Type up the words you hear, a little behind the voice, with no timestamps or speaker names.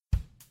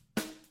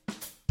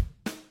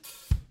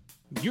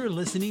You're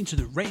listening to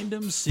the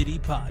Random City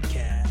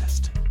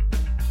Podcast.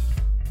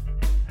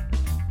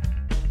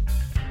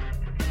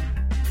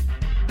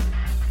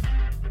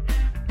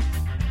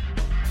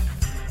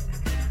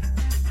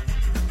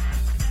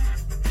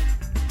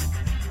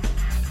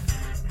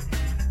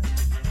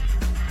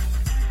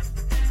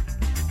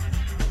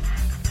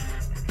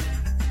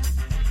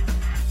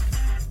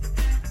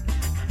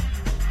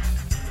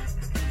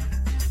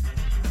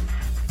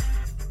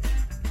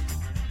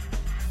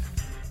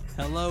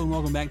 Hello and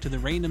welcome back to the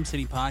Random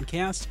City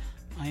Podcast.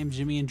 I am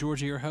Jimmy and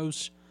Georgia, your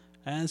hosts,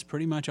 as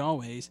pretty much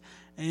always.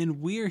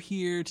 And we're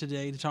here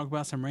today to talk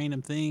about some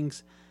random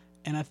things.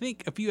 And I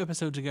think a few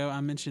episodes ago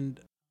I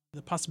mentioned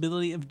the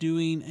possibility of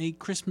doing a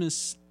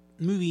Christmas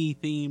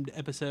movie-themed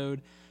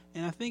episode.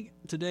 And I think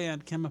today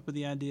I'd come up with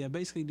the idea of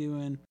basically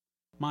doing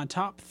my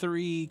top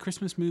 3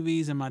 Christmas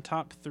movies and my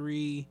top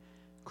 3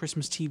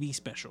 Christmas TV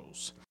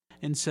specials.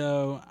 And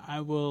so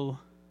I will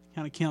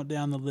kind of count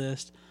down the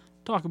list,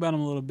 talk about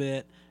them a little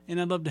bit, and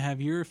I'd love to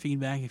have your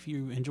feedback if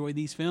you enjoy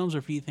these films or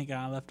if you think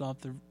I left off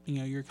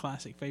your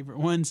classic favorite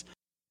ones.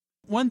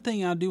 One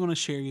thing I do want to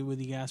share with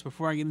you guys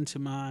before I get into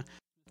my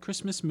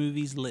Christmas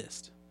movies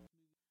list.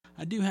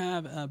 I do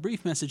have a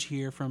brief message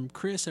here from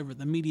Chris over at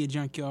the Media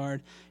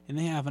Junkyard, and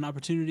they have an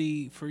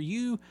opportunity for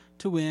you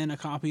to win a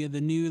copy of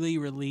the newly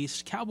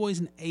released Cowboys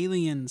and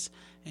Aliens.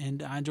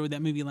 And I enjoyed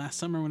that movie last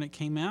summer when it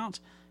came out.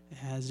 It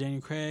has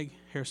Daniel Craig,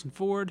 Harrison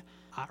Ford.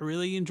 I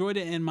really enjoyed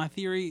it, and my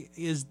theory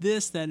is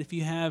that if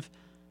you have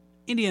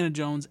Indiana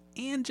Jones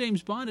and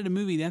James Bond in a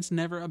movie, that's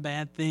never a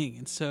bad thing.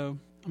 And so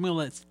I'm going to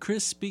let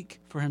Chris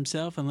speak for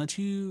himself and let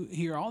you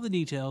hear all the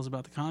details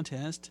about the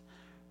contest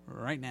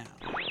right now.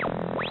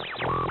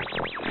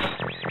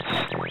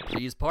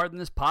 Please pardon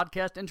this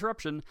podcast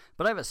interruption,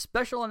 but I have a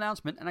special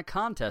announcement and a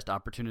contest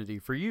opportunity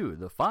for you,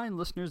 the fine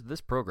listeners of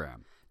this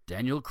program.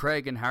 Daniel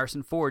Craig and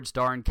Harrison Ford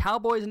star in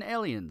Cowboys and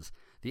Aliens,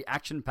 the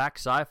action-packed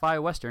sci-fi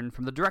western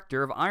from the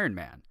director of Iron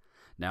Man.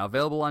 Now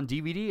available on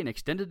DVD and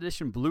extended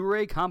edition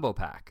Blu-ray combo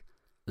pack.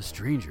 The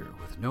stranger,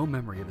 with no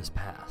memory of his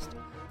past,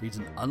 leads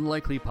an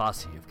unlikely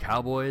posse of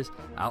cowboys,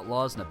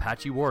 outlaws, and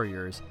Apache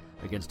warriors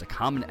against a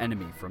common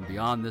enemy from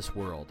beyond this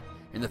world.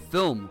 In the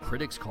film,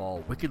 critics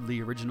call wickedly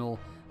original,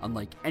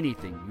 unlike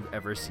anything you've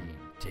ever seen.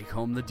 Take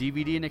home the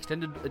DVD and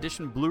extended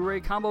edition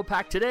Blu-ray combo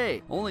pack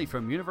today, only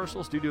from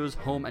Universal Studios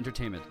Home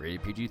Entertainment.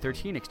 Rated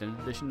PG-13,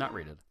 extended edition not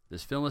rated.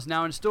 This film is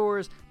now in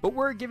stores, but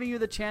we're giving you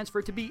the chance for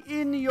it to be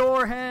in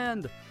your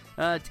hand.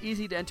 It's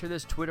easy to enter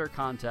this Twitter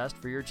contest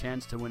for your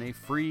chance to win a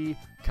free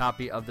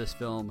copy of this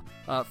film.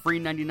 Free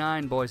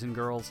 99, boys and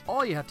girls.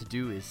 All you have to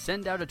do is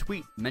send out a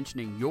tweet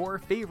mentioning your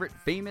favorite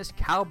famous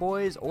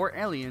cowboys or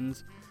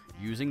aliens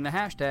using the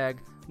hashtag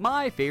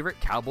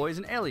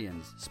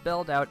 #MyFavoriteCowboysAndAliens,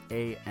 spelled out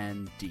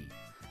A-N-D.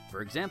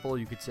 For example,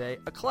 you could say,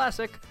 a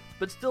classic,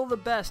 but still the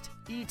best,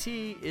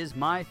 E.T. is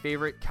my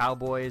favorite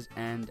Cowboys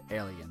and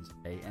Aliens,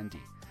 A-N-D.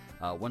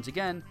 Once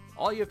again,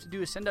 all you have to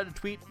do is send out a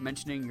tweet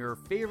mentioning your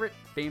favorite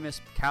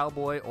famous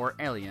cowboy or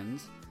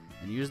aliens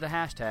and use the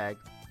hashtag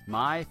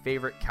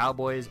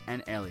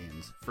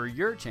 #MyFavoriteCowboysAndAliens for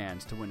your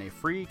chance to win a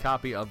free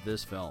copy of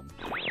this film.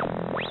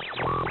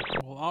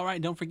 Well, all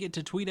right, don't forget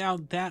to tweet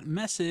out that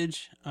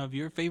message of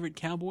your favorite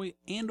cowboy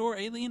and or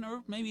alien,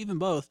 or maybe even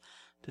both,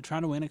 to try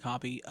to win a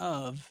copy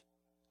of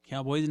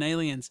Cowboys and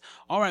Aliens.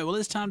 All right, well,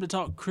 it's time to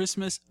talk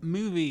Christmas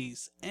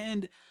movies.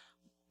 And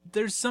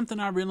there's something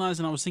I realized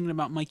when I was thinking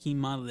about making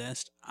my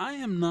list. I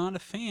am not a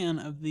fan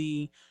of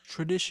the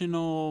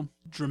traditional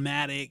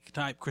dramatic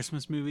type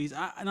Christmas movies.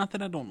 Not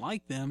that I don't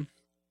like them,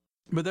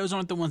 but those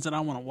aren't the ones that I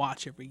want to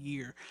watch every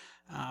year.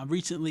 I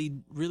recently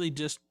really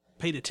just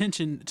paid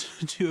attention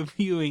to a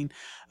viewing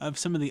of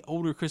some of the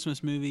older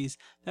Christmas movies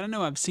that I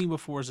know I've seen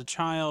before as a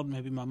child.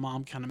 Maybe my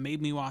mom kind of made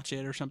me watch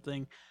it or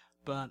something.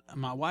 But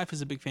my wife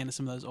is a big fan of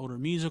some of those older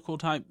musical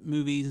type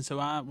movies, and so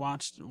I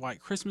watched White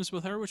Christmas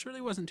with her, which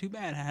really wasn't too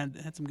bad.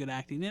 It had some good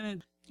acting in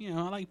it. You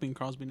know, I like Bing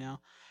Crosby now.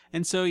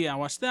 And so, yeah, I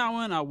watched that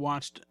one. I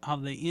watched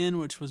Holiday Inn,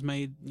 which was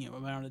made,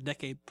 about a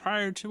decade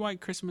prior to White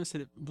Christmas.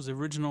 It was the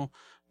original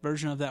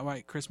version of that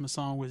White Christmas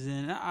song was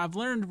in. I've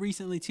learned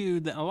recently,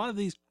 too, that a lot of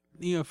these,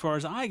 as far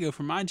as I go,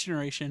 from my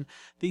generation,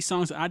 these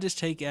songs I just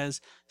take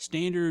as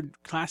standard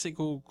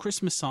classical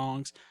Christmas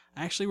songs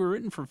actually were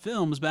written for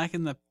films back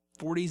in the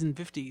 40s and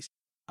 50s.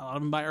 A lot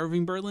of them by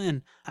Irving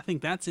Berlin. I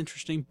think that's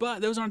interesting,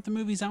 but those aren't the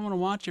movies I want to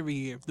watch every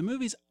year. The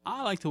movies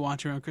I like to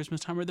watch around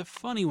Christmas time are the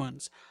funny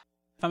ones.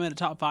 If I made a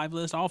top 5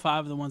 list, all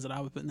 5 of the ones that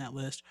I would put in that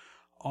list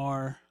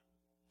are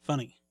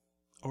funny,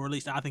 or at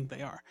least I think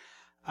they are.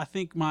 I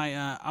think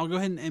I'll go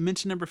ahead and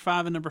mention number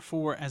 5 and number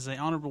 4 as the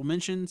honorable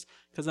mentions,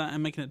 because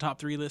I'm making a top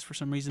 3 list for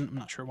some reason. I'm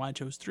not sure why I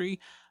chose 3,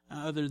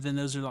 other than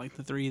those are like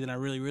the 3 that I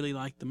really, really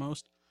like the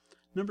most.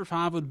 Number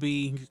 5 would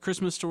be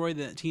Christmas Story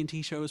that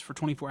TNT shows for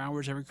 24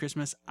 hours every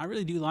Christmas. I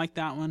really do like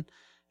that one.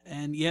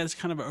 And yeah, it's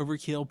kind of an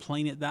overkill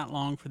playing it that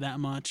long for that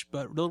much,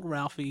 but Little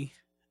Ralphie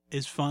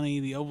is funny.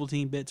 The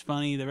Ovaltine bit's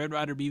funny. The Red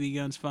Ryder BB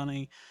gun's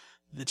funny.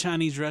 The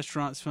Chinese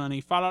restaurant's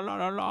funny. Fa la la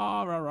la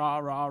la ra ra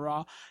ra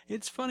ra.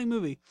 It's a funny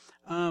movie.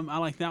 I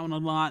like that one a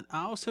lot.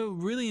 I also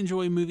really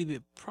enjoy a movie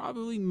that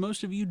probably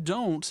most of you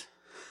don't.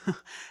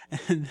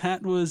 And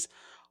that was,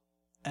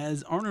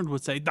 as Arnold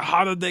would say, the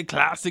holiday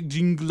classic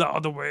Jingle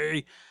All the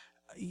Way.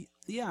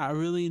 Yeah, I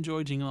really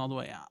enjoy Jingle All the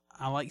Way.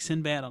 I like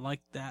Sinbad. I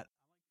like that.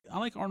 I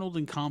like Arnold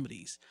in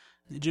comedies.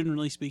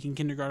 Generally speaking,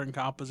 Kindergarten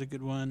Cop was a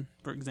good one,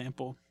 for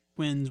example.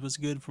 Twins was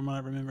good from what I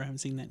remember. I haven't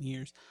seen that in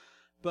years.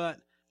 But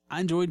I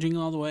enjoyed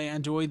Jingle All the Way. I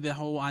enjoyed the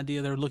whole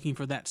idea they're looking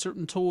for that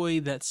certain toy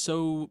that's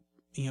so,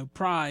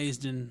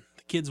 prized and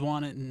the kids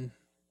want it, and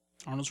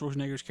Arnold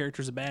Schwarzenegger's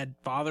character is a bad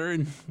father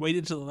and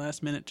waited till the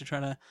last minute to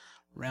try to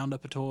round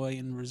up a toy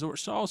and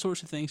resorts to all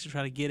sorts of things to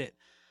try to get it.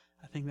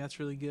 I think that's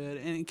really good.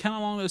 And kind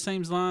of along those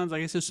same lines, I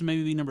guess this would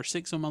maybe be number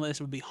 6 on my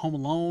list, would be Home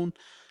Alone.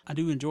 I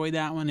do enjoy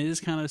that one. It is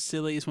kind of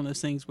silly. It's one of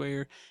those things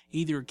where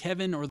either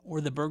Kevin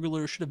or the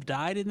burglar should have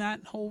died in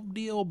that whole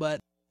deal,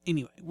 but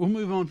anyway, we'll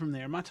move on from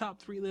there. My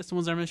top 3 list, the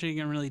ones I'm actually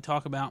going to really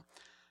talk about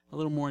a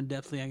little more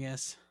in-depthly, I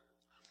guess.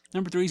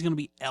 Number 3 is going to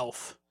be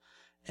Elf.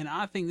 And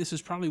I think this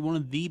is probably one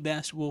of the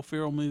best Will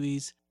Ferrell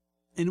movies.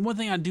 And one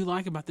thing I do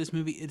like about this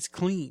movie, it's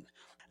clean.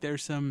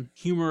 There's some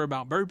humor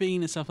about burping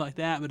and stuff like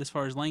that, but as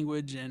far as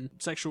language and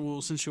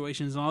sexual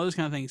situations and all those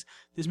kind of things,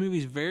 this movie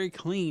is very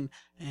clean,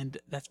 and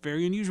that's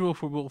very unusual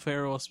for Will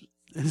Ferrell,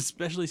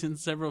 especially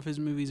since several of his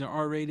movies are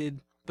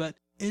R-rated. But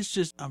it's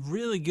just a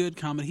really good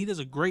comedy. He does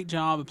a great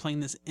job of playing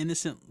this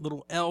innocent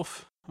little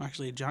elf, or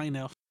actually a giant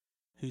elf,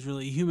 who's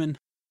really human,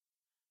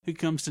 who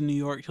comes to New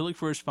York to look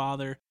for his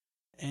father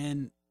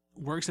and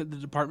works at the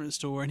department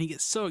store, and he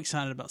gets so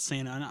excited about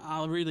Santa, and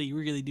I really,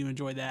 really do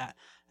enjoy that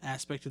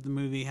aspect of the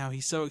movie, how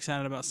he's so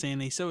excited about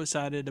Santa. He's so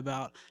excited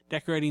about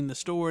decorating the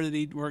store that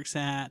he works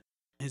at.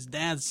 His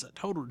dad's a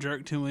total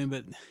jerk to him,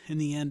 but in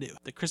the end,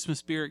 the Christmas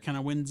spirit kind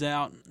of wins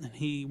out, and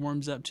he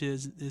warms up to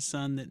his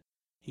son that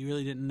he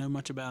really didn't know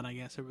much about, I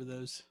guess, over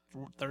those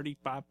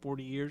 35,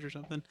 40 years or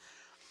something.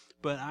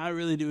 But I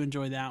really do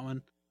enjoy that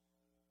one.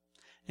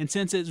 And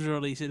since its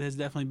release, it has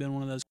definitely been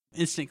one of those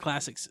instant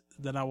classics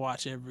that I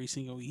watch every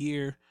single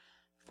year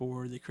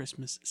for the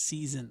Christmas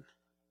season.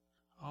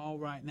 All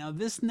right, now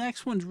this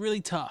next one's really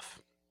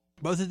tough.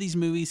 Both of these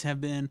movies have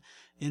been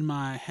in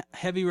my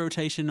heavy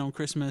rotation on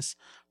Christmas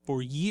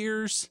for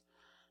years,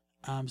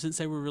 since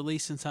they were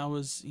released, since I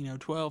was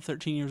 12,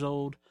 13 years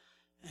old,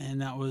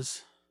 and that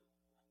was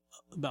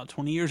about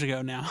 20 years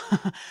ago now.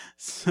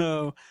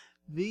 So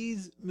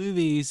these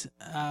movies,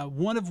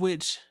 one of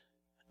which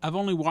I've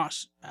only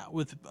watched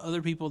with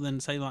other people than,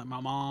 say, like my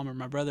mom or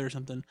my brother or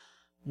something,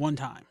 one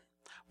time.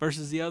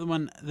 Versus the other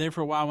one, there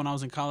for a while when I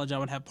was in college, I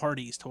would have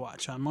parties to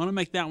watch. I'm going to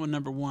make that one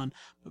number 1,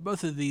 but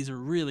both of these are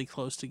really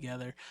close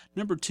together.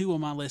 Number 2 on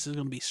my list is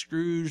going to be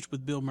Scrooged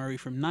with Bill Murray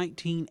from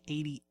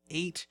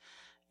 1988.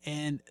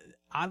 And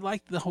I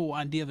like the whole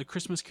idea of the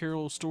Christmas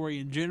Carol story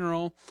in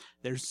general.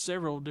 There's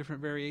several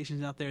different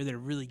variations out there that are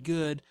really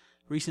good.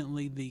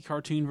 Recently, the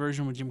cartoon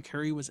version with Jim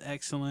Carrey was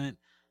excellent.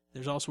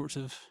 There's all sorts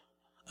of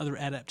other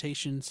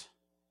adaptations.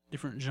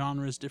 Different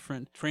genres,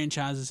 different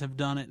franchises have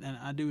done it, and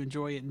I do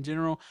enjoy it in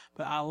general.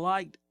 But I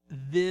liked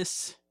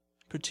this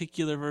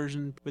particular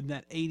version with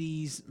that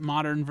 80s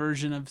modern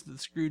version of the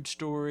Scrooge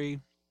story.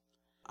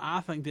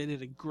 I think they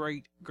did a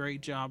great,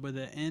 great job with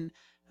it. And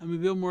I mean,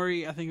 Bill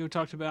Murray, I think we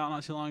talked about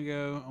not too long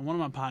ago on one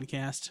of my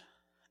podcasts.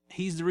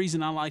 He's the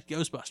reason I like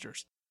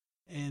Ghostbusters.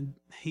 And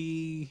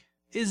he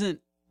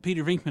isn't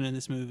Peter Venkman in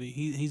this movie.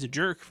 He's a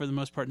jerk for the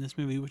most part in this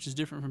movie, which is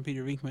different from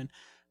Peter Venkman.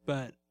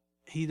 But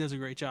he does a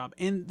great job.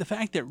 And the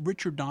fact that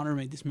Richard Donner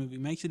made this movie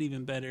makes it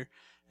even better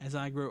as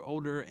I grow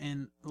older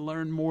and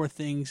learn more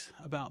things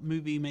about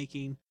movie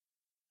making.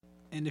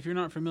 And if you're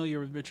not familiar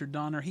with Richard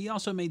Donner, he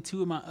also made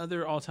 2 of my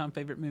other all-time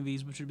favorite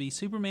movies, which would be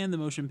Superman the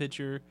Motion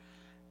Picture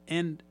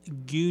and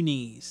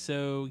Goonies.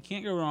 So you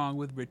can't go wrong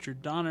with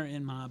Richard Donner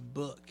in my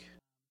book.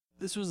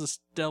 This was a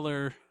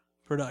stellar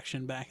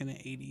production back in the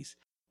 80s.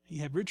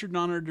 You have Richard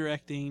Donner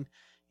directing,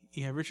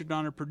 you have Richard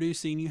Donner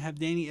producing, you have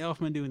Danny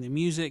Elfman doing the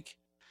music.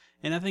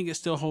 And I think it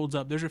still holds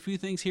up. There's a few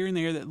things here and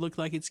there that look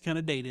like it's kind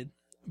of dated.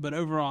 But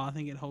overall, I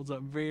think it holds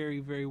up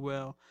very, very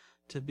well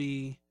to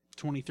be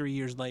 23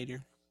 years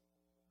later.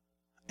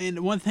 And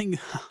one thing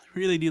I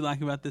really do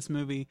like about this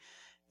movie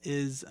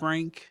is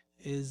Frank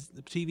is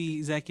the TV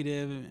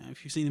executive.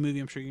 If you've seen the movie,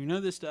 I'm sure you know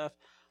this stuff.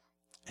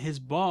 His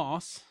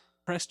boss,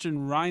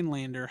 Preston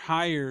Rhinelander,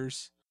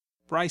 hires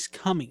Bryce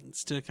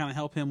Cummings to kind of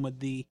help him with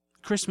the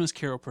Christmas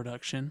Carol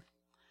production.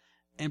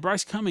 And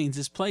Bryce Cummings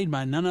is played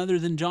by none other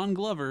than John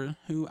Glover,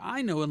 who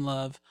I know and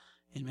love,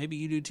 and maybe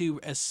you do too,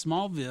 as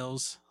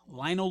Smallville's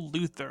Lionel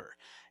Luthor.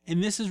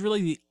 And this is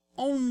really the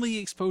only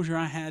exposure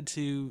I had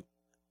to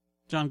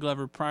John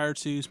Glover prior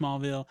to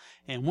Smallville.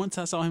 And once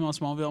I saw him on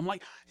Smallville, I'm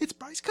like, it's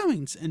Bryce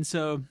Cummings. And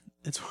so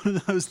it's one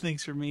of those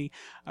things for me.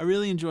 I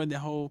really enjoyed the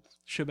whole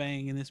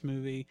shebang in this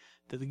movie.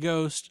 The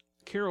Ghost,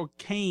 Carol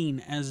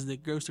Kane as the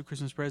Ghost of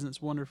Christmas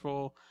Present's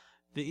wonderful.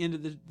 The end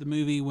of the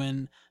movie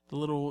when the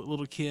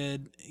little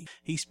kid,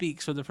 he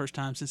speaks for the first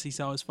time since he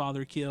saw his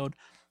father killed.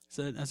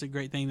 So that's a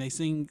great thing. They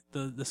sing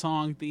the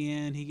song at the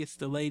end. He gets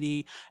the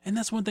lady. And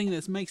that's one thing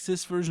that makes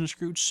this version of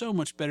Scrooge so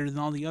much better than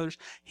all the others.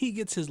 He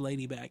gets his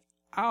lady back.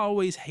 I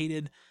always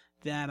hated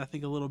that, I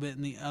think, a little bit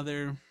in the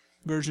other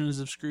versions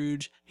of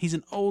Scrooge. He's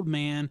an old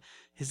man.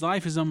 His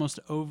life is almost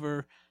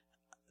over.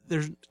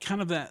 There's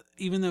kind of that,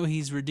 even though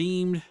he's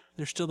redeemed,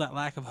 there's still that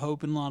lack of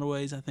hope in a lot of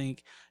ways, I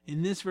think.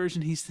 In this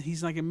version,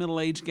 he's like a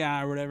middle-aged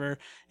guy or whatever,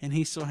 and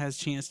he still has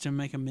a chance to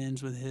make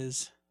amends with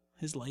his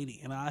lady.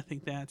 And I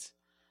think that's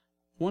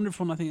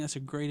wonderful, and I think that's a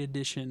great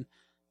addition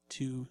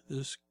to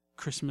this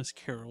Christmas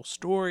Carol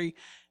story.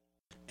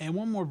 And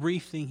one more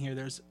brief thing here.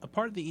 There's a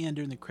part at the end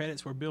during the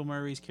credits where Bill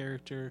Murray's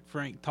character,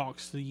 Frank,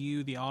 talks to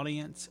you, the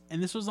audience.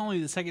 And this was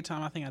only the second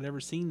time I think I'd ever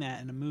seen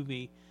that in a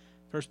movie,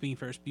 first being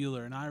Ferris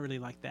Bueller, and I really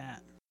like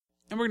that.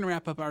 And we're going to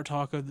wrap up our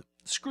talk of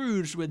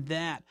Scrooge with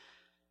that.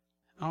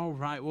 All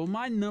right, well,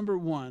 my number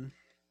one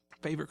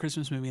favorite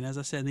Christmas movie, and as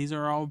I said, these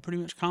are all pretty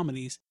much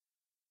comedies,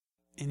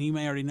 and you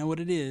may already know what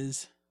it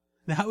is,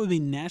 that would be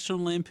National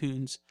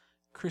Lampoon's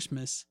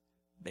Christmas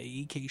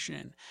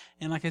Vacation.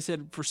 And like I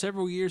said, for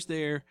several years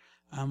there,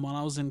 while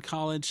I was in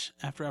college,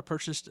 after I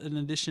purchased an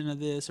edition of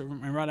this,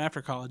 and right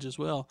after college as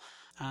well,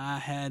 I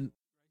had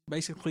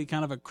basically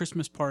kind of a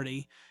Christmas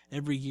party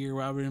every year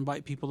where I would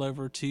invite people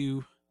over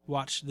to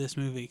watch this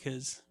movie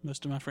because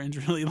most of my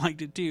friends really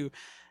liked it too.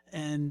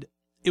 And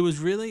it was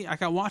really,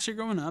 like, I watched it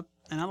growing up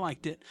and I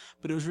liked it,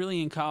 but it was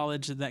really in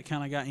college that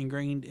kind of got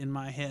ingrained in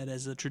my head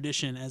as a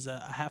tradition, as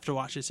a I have to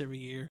watch this every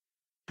year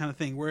kind of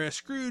thing. Whereas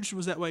Scrooge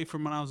was that way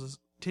from when I was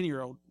a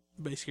 10-year-old,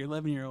 basically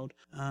 11-year-old.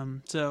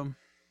 So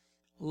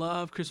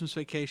love Christmas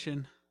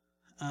Vacation.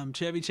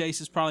 Chevy Chase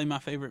is probably my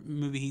favorite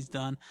movie he's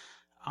done.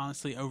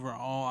 Honestly,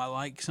 overall, I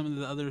like some of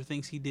the other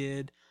things he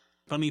did.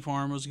 Funny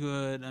Farm was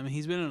good. I mean,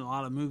 he's been in a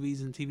lot of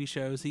movies and TV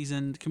shows. He's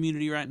in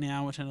Community right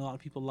now, which I know a lot of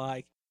people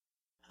like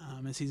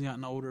as he's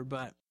gotten older.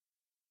 But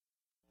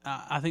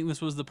I think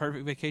this was the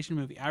perfect vacation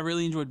movie. I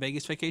really enjoyed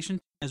Vegas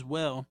Vacation as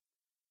well.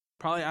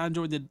 Probably I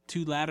enjoyed the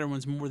two latter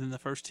ones more than the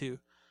first two,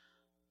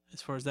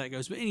 as far as that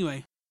goes. But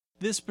anyway,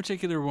 this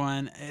particular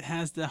one, it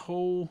has the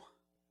whole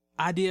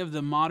idea of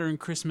the modern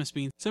Christmas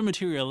being so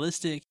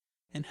materialistic,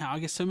 and how I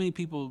guess so many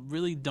people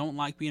really don't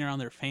like being around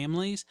their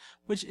families,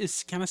 which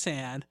is kind of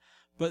sad,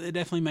 but they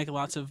definitely make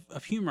lots of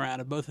humor out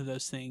of both of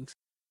those things.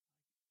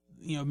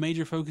 You know,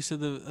 major focus of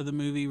the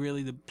movie,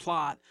 really the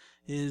plot,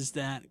 is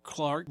that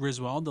Clark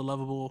Griswold, the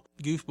lovable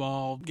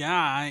goofball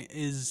guy,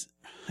 is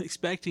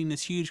expecting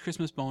this huge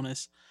Christmas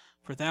bonus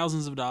for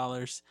thousands of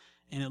dollars,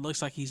 and it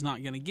looks like he's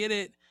not going to get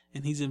it,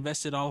 and he's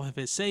invested all of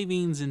his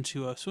savings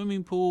into a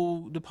swimming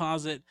pool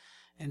deposit.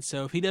 And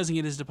so if he doesn't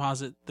get his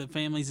deposit, the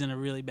family's in a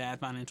really bad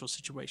financial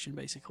situation,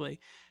 basically.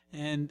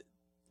 And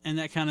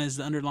that kind of is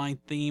the underlying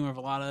theme of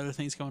a lot of other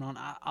things going on.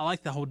 I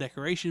like the whole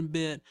decoration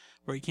bit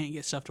where he can't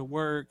get stuff to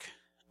work.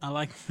 I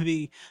like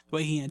the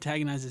way he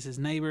antagonizes his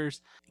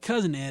neighbors.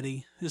 Cousin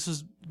Eddie, this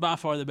was by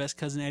far the best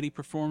Cousin Eddie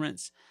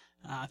performance.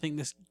 I think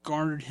this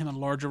garnered him a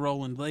larger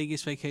role in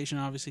Vegas Vacation,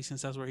 obviously,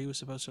 since that's where he was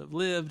supposed to have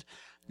lived.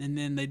 And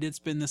then they did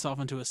spin this off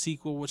into a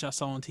sequel, which I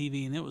saw on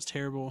TV, and it was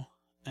terrible.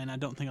 And I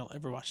don't think I'll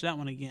ever watch that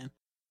one again.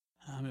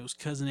 It was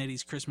Cousin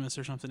Eddie's Christmas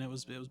or something. It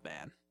was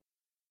bad.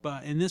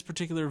 But in this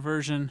particular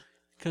version,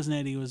 Cousin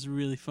Eddie was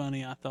really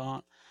funny, I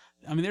thought.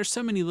 I mean, there's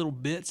so many little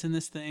bits in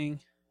this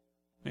thing.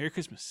 Merry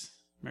Christmas.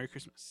 Merry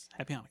Christmas.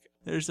 Happy Hanukkah.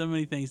 There's so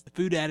many things. The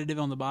food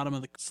additive on the bottom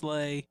of the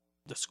sleigh,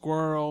 the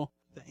squirrel,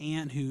 the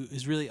aunt who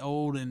is really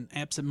old and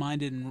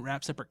absent-minded and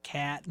wraps up her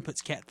cat and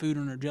puts cat food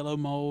on her Jell-O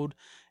mold.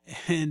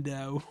 And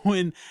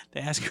when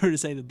they ask her to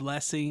say the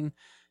blessing,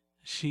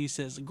 she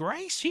says,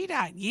 Grace, she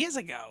died years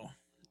ago.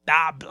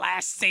 The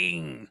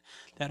blessing.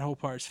 That whole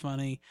part's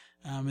funny.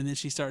 And then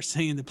she starts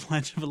singing the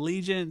Pledge of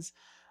Allegiance.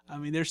 I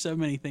mean, there's so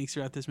many things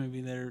throughout this movie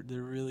that are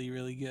really,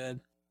 really good.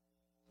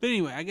 But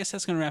anyway, I guess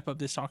that's going to wrap up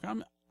this talk.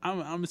 It's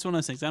one of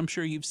those things. I'm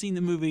sure you've seen the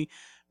movie,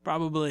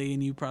 probably,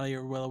 and you probably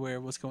are well aware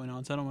of what's going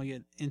on. So I don't want to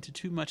get into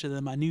too much of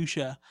the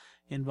minutia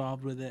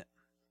involved with it.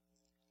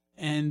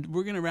 And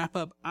we're going to wrap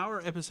up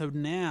our episode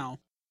now.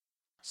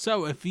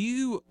 So if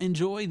you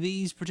enjoy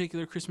these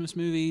particular Christmas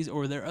movies,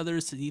 or there are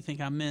others that you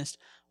think I missed,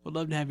 would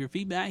love to have your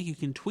feedback. You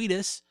can tweet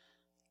us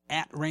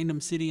at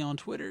Random City on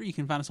Twitter. You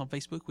can find us on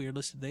Facebook. We are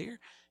listed there.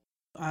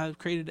 I've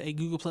created a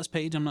Google Plus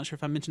page. I'm not sure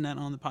if I mentioned that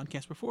on the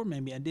podcast before.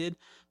 Maybe I did.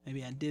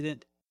 Maybe I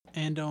didn't.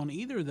 And on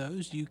either of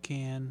those, you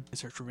can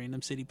search for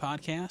Random City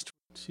Podcast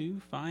to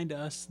find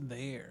us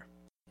there.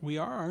 We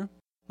are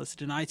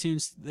listed in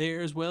iTunes there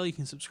as well. You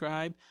can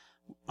subscribe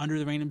under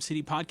the Random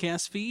City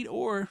Podcast feed,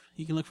 or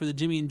you can look for the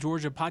Jimmy and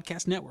Georgia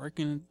Podcast Network,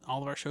 and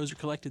all of our shows are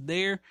collected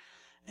there.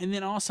 And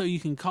then also you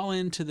can call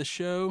in to the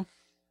show,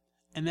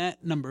 and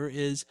that number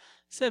is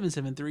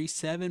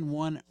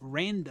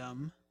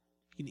 773-71-RANDOM.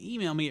 You can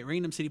email me at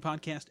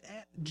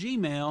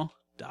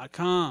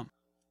randomcitypodcast@gmail.com.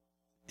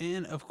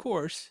 And, of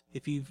course,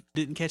 if you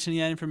didn't catch any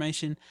of that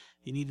information,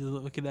 you need to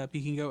look it up.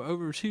 You can go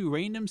over to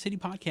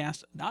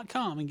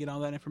randomcitypodcast.com and get all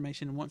that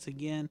information once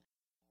again.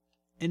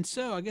 And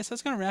so, I guess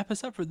that's going to wrap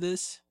us up for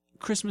this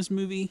Christmas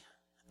movie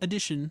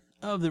edition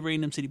of the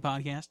Random City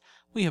Podcast.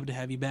 We hope to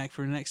have you back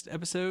for the next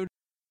episode.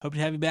 Hope to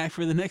have you back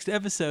for the next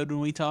episode when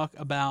we talk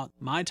about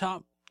my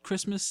top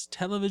Christmas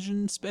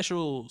television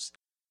specials.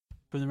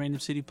 From the Random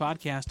City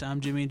Podcast,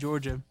 I'm Jimmy in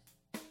Georgia.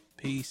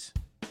 Peace.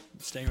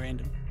 Stay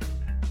random.